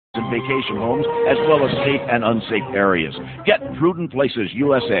vacation homes, as well as safe and unsafe areas. Get Prudent Places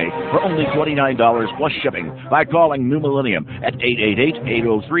USA for only $29 plus shipping by calling New Millennium at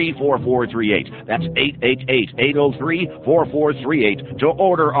 888-803-4438. That's 888-803-4438 to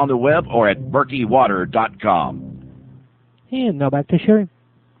order on the web or at berkeywater.com. And now back to Sherry.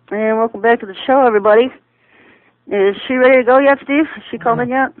 And welcome back to the show, everybody. Is she ready to go yet, Steve? Has she called in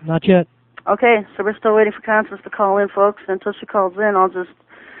yet? Not yet. Okay, so we're still waiting for Constance to call in, folks. Until she calls in, I'll just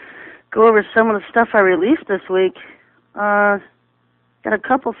go over some of the stuff I released this week. Got a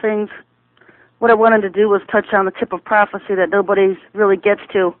couple things. What I wanted to do was touch on the tip of prophecy that nobody really gets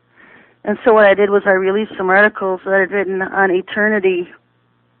to. And so what I did was I released some articles that I'd written on eternity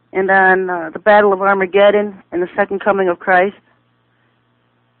and on the Battle of Armageddon and the Second Coming of Christ.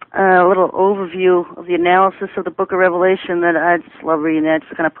 A little overview of the analysis of the Book of Revelation that I just love reading. That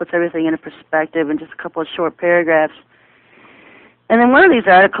just kind of puts everything into perspective in just a couple of short paragraphs. And then one of these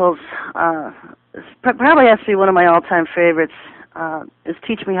articles probably has to be one of my all-time favorites. Is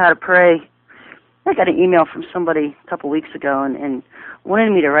Teach Me How to Pray. I got an email from somebody a couple weeks ago and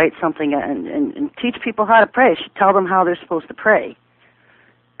wanted me to write something and teach people how to pray. Should tell them how they're supposed to pray.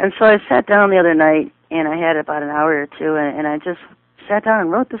 And so I sat down the other night, and I had about an hour or two, and I just sat down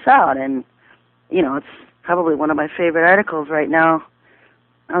and wrote this out. And, you know, it's probably one of my favorite articles right now,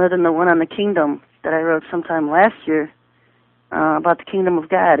 other than the one on the kingdom that I wrote sometime last year about the kingdom of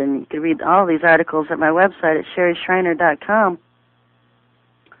God. And you can read all of these articles at my website at SherryShriner.com.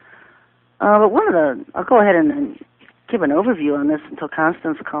 But I'll go ahead and give an overview on this until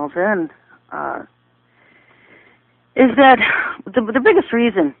Constance calls in, is that the biggest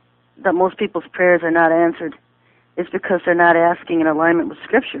reason that most people's prayers are not answered is because they're not asking in alignment with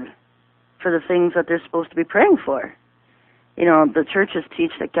Scripture for the things that they're supposed to be praying for. You know, the churches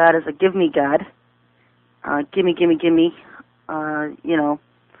teach that God is a give-me God, gimme, gimme, gimme, you know,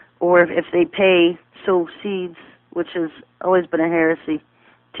 or if they pay, sow seeds, which has always been a heresy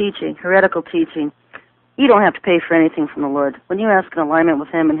teaching, heretical teaching. You don't have to pay for anything from the Lord. When you ask in alignment with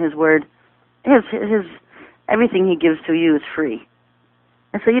Him and His Word, His everything He gives to you is free.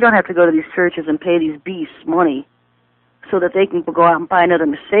 And so you don't have to go to these churches and pay these beasts money so that they can go out and buy another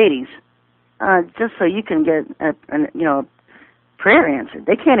Mercedes, just so you can get a prayer answered.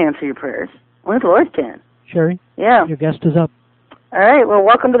 They can't answer your prayers. Only the Lord can. Sherry? Yeah. Your guest is up. All right. Well,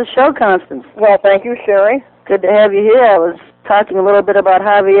 welcome to the show, Constance. Well, thank you, Sherry. Good to have you here. I was talking a little bit about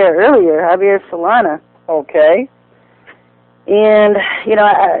Javier earlier, Javier Solana. Okay. And,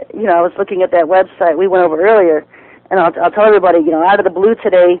 I was looking at that website we went over earlier, and I'll tell everybody, out of the blue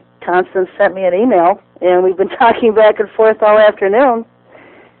today, Constance sent me an email, and we've been talking back and forth all afternoon.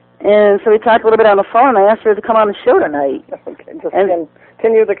 And so we talked a little bit on the phone, and I asked her to come on the show tonight. Okay, just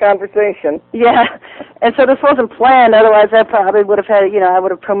continue the conversation. Yeah, and so this wasn't planned, otherwise I probably would have had, I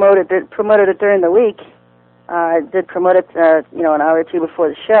would have promoted it during the week. I did promote it, an hour or two before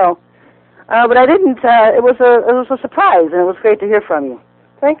the show. But I didn't, it was a surprise, and it was great to hear from you.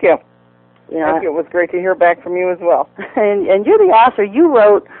 Thank you. Thank you. It was great to hear back from you as well. And you're the author. You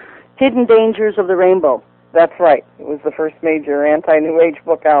wrote Hidden Dangers of the Rainbow. That's right. It was the first major anti-New Age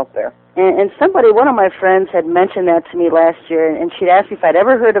book out there. And one of my friends had mentioned that to me last year, and she'd asked me if I'd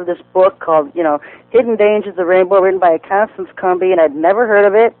ever heard of this book called, Hidden Dangers of the Rainbow, written by Constance Cumbey, and I'd never heard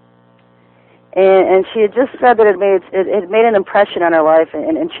of it. And she had just said that it made an impression on her life,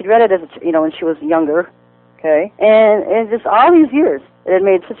 and she'd read it as when she was younger. Okay. And just all these years, it had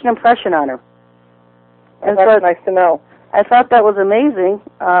made such an impression on her. And that's nice to know. I thought that was amazing,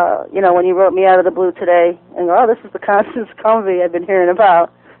 when you wrote me out of the blue today, and this is the Constance Cumbey I've been hearing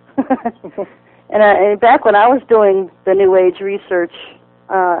about. and back when I was doing the New Age research,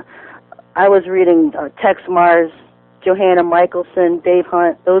 I was reading Tex Mars, Johanna Michelson, Dave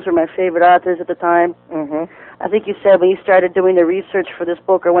Hunt. Those were my favorite authors at the time. Mm-hmm. I think you said when you started doing the research for this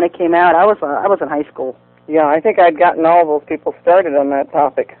book, or when it came out, I was in high school. Yeah, I think I'd gotten all those people started on that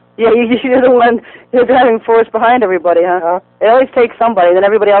topic. Yeah, you're the one, you're the driving force behind everybody, huh? It always takes somebody, then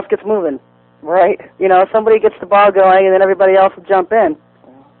everybody else gets moving. Right. Somebody gets the ball going, and then everybody else will jump in.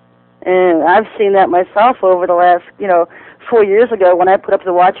 And I've seen that myself over the last, 4 years ago when I put up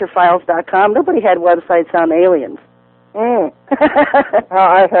the WatcherFiles.com. Nobody had websites on aliens. Okay,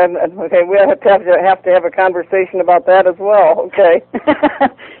 we'll have to have a conversation about that as well. Okay.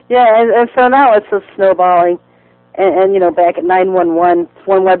 Yeah, and so now it's just snowballing. And back at 911,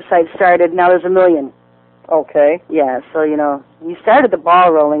 one website started, now there's 1 million. Okay. Yeah, so, you started the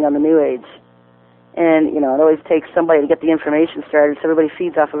ball rolling on the New Age. And, it always takes somebody to get the information started, so everybody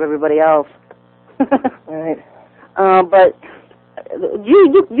feeds off of everybody else. Right. But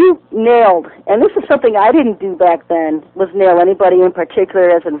you nailed, and this is something I didn't do back then, was nail anybody in particular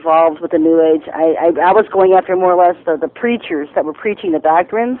as involved with the New Age. I was going after more or less the preachers that were preaching the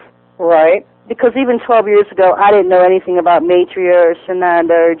doctrines. Right. Because even 12 years ago, I didn't know anything about Maitreya or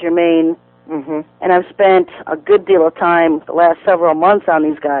Sananda or Germain. Mm-hmm. And I've spent a good deal of time the last several months on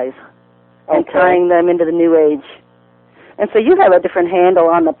these guys and tying them into the New Age. And so you have a different handle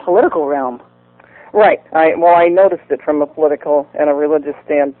on the political realm. Right. I noticed it from a political and a religious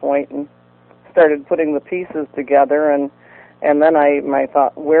standpoint and started putting the pieces together, and then I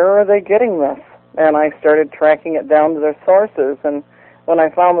thought, where are they getting this? And I started tracking it down to their sources, and when I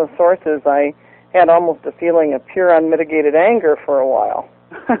found the sources, I had almost a feeling of pure unmitigated anger for a while.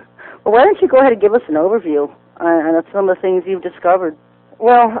 Well, why don't you go ahead and give us an overview on some of the things you've discovered?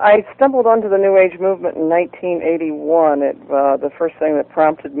 Well, I stumbled onto the New Age movement in 1981. The first thing that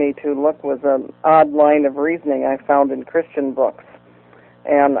prompted me to look was an odd line of reasoning I found in Christian books.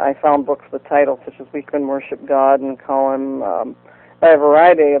 And I found books with titles such as We Can Worship God and call Him by a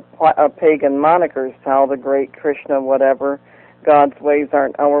variety of pagan monikers, How the Great, Krishna, whatever. God's ways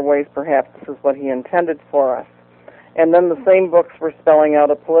aren't our ways. Perhaps this is what He intended for us. And then the same books were spelling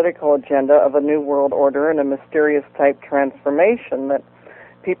out a political agenda of a new world order and a mysterious type transformation that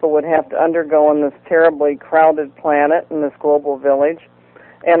people would have to undergo on this terribly crowded planet in this global village.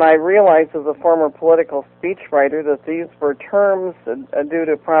 And I realized as a former political speechwriter that these were terms due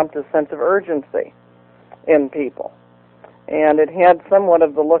to prompt a sense of urgency in people. And it had somewhat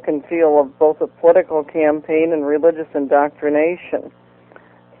of the look and feel of both a political campaign and religious indoctrination.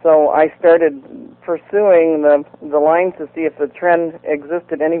 So I started pursuing the lines to see if the trend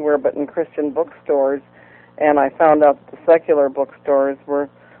existed anywhere but in Christian bookstores, and I found out that the secular bookstores were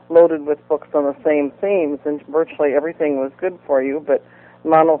loaded with books on the same themes, and virtually everything was good for you, but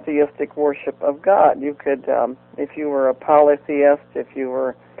monotheistic worship of God. You could, if you were a polytheist, if you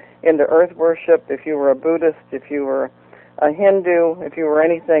were into earth worship, if you were a Buddhist, if you were a Hindu, if you were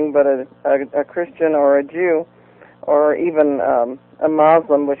anything but a Christian or a Jew, or even a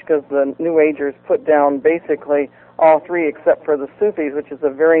Muslim, which because the New Agers put down basically all three except for the Sufis, which is a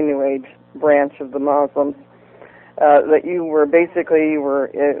very New Age branch of the Muslims, that you were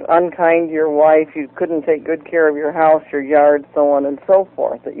unkind to your wife, you couldn't take good care of your house, your yard, so on and so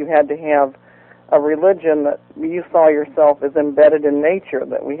forth, that you had to have a religion that you saw yourself as embedded in nature,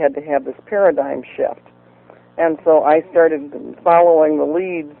 that we had to have this paradigm shift. And so I started following the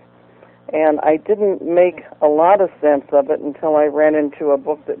leads, and I didn't make a lot of sense of it until I ran into a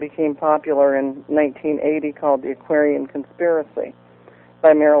book that became popular in 1980 called The Aquarian Conspiracy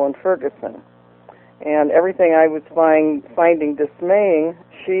by Marilyn Ferguson. And everything I was finding dismaying,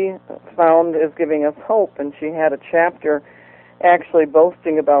 she found as giving us hope, and she had a chapter actually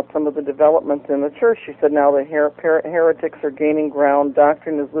boasting about some of the developments in the church. She said now the heretics are gaining ground,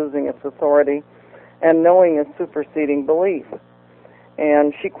 doctrine is losing its authority, and knowing is superseding belief.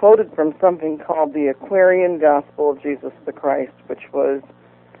 And she quoted from something called the Aquarian Gospel of Jesus the Christ, which was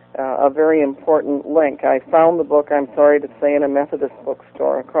a very important link. I found the book, I'm sorry to say, in a Methodist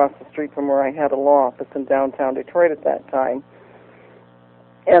bookstore across the street from where I had a law office in downtown Detroit at that time.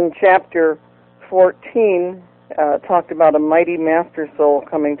 And chapter 14 talked about a mighty master soul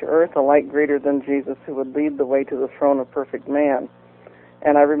coming to earth, a light greater than Jesus, who would lead the way to the throne of perfect man.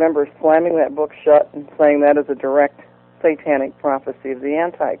 And I remember slamming that book shut and saying that is a direct satanic prophecy of the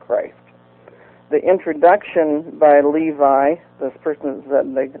Antichrist. The introduction by Levi, this person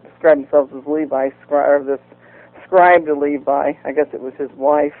that they describe themselves as Levi, or this scribe to Levi, I guess it was his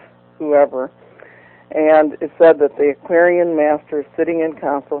wife, whoever, and it said that the Aquarian master sitting in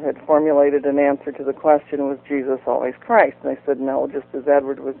council had formulated an answer to the question, was Jesus always Christ? And they said no, just as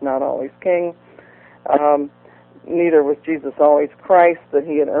Edward was not always king, neither was Jesus always Christ, that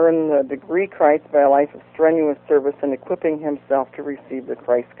he had earned the degree Christ by a life of strenuous service and equipping himself to receive the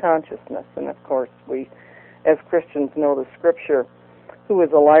Christ consciousness. And of course, we as Christians know the scripture, who is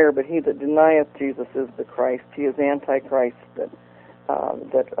a liar but he that denieth Jesus is the Christ. He is Antichrist that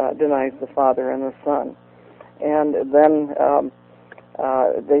denies the Father and the Son. And then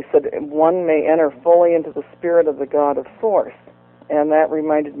they said one may enter fully into the spirit of the God of source. And that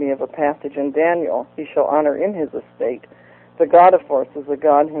reminded me of a passage in Daniel. He shall honor in his estate. The God of force is a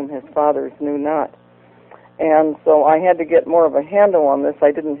God whom his fathers knew not. And so I had to get more of a handle on this.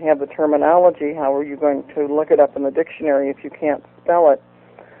 I didn't have the terminology. How are you going to look it up in the dictionary if you can't spell it?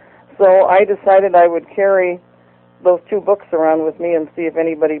 So I decided I would carry those two books around with me and see if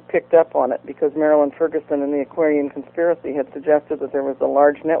anybody picked up on it, because Marilyn Ferguson in the Aquarian Conspiracy had suggested that there was a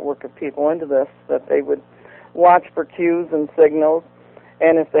large network of people into this, that they would watch for cues and signals,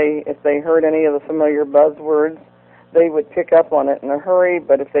 and if they heard any of the familiar buzzwords, they would pick up on it in a hurry,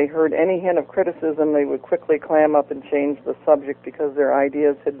 but if they heard any hint of criticism, they would quickly clam up and change the subject because their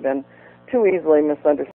ideas had been too easily misunderstood